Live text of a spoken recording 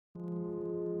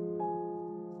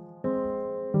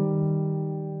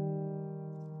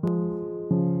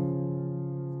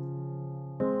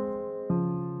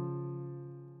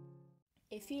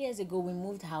few years ago we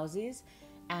moved houses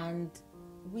and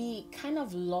we kind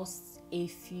of lost a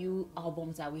few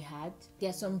albums that we had. There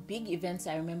are some big events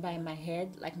I remember in my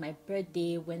head, like my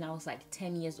birthday when I was like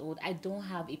 10 years old. I don't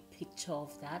have a picture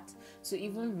of that to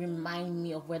even remind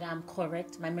me of whether I'm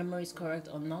correct, my memory is correct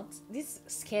or not. This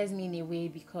scares me in a way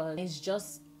because it's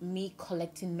just me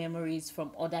collecting memories from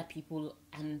other people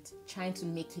and trying to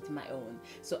make it my own.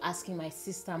 So asking my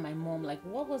sister, my mom, like,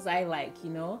 what was I like, you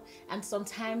know? And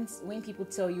sometimes when people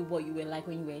tell you what you were like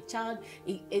when you were a child,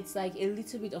 it's like a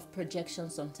little bit of projection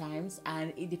sometimes,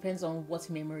 and it depends on what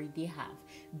memory they have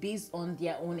based on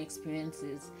their own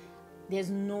experiences. There's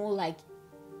no like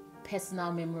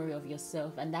personal memory of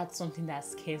yourself, and that's something that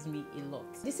scares me a lot.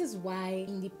 This is why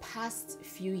in the past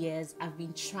few years I've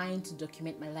been trying to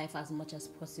document my life as much as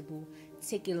possible,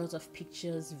 take a lot of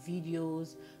pictures,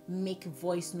 videos, make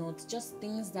voice notes, just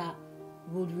things that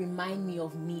would remind me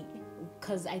of me,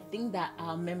 because I think that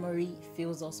our memory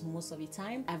fails us most of the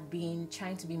time. I've been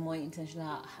trying to be more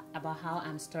intentional about how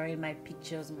I'm storing my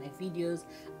pictures, my videos.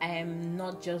 I am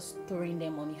not just throwing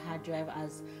them on a hard drive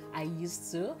as I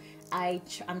used to.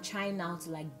 I'm trying now to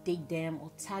like date them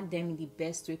or tag them in the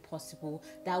best way possible.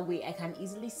 That way I can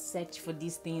easily search for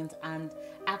these things and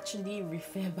actually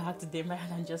refer back to them rather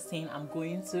than just saying I'm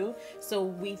going to. So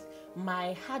with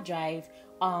my hard drive,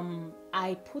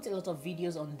 I put a lot of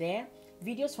videos on there,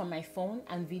 videos from my phone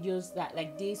and videos that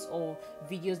like this, or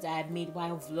videos that I've made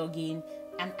while vlogging,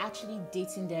 and actually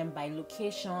dating them by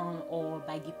location or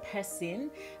by the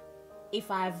person. If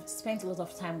I've spent a lot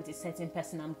of time with a certain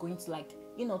person, I'm going to like,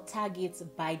 you know, tag it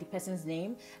by the person's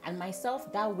name and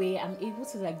myself. That way I'm able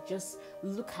to like just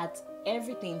look at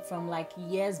everything from like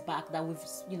years back that we've,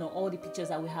 you know, all the pictures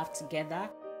that we have together.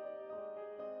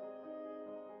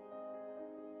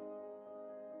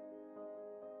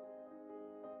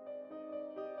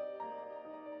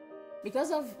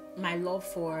 Because of my love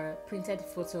for printed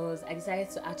photos, I decided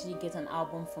to actually get an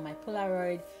album for my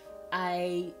Polaroid.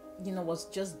 I, you know, was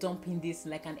just dumping this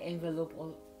like an envelope,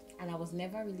 and I was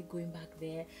never really going back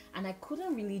there, and I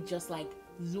couldn't really just like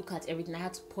look at everything. I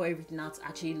had to pour everything out to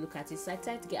actually look at it. So I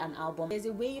decided to get an album. There's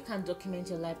a way you can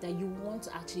document your life that you want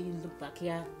to actually look back.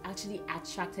 You're actually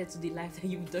attracted to the life that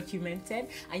you've documented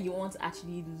and you want to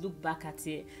actually look back at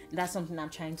it. That's something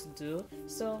I'm trying to do.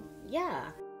 So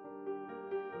yeah.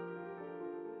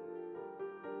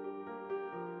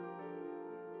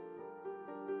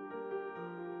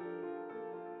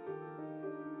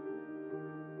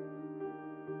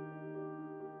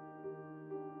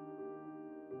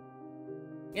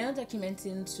 You're not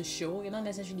documenting to show, you're not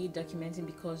necessarily documenting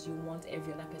because you want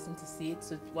every other person to see it.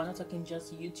 So we're not talking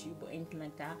just YouTube or anything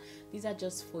like that. These are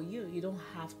just for you. You don't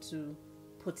have to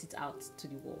put it out to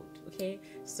the world, okay?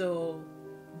 So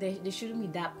there shouldn't be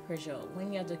that pressure.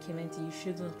 When you're documenting, you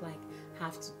shouldn't like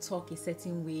have to talk a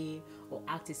certain way or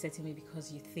act a certain way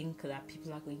because you think that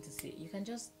people are going to see it. You can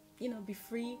just, you know, be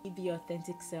free, be your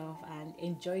authentic self and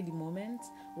enjoy the moment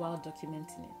while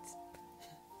documenting it.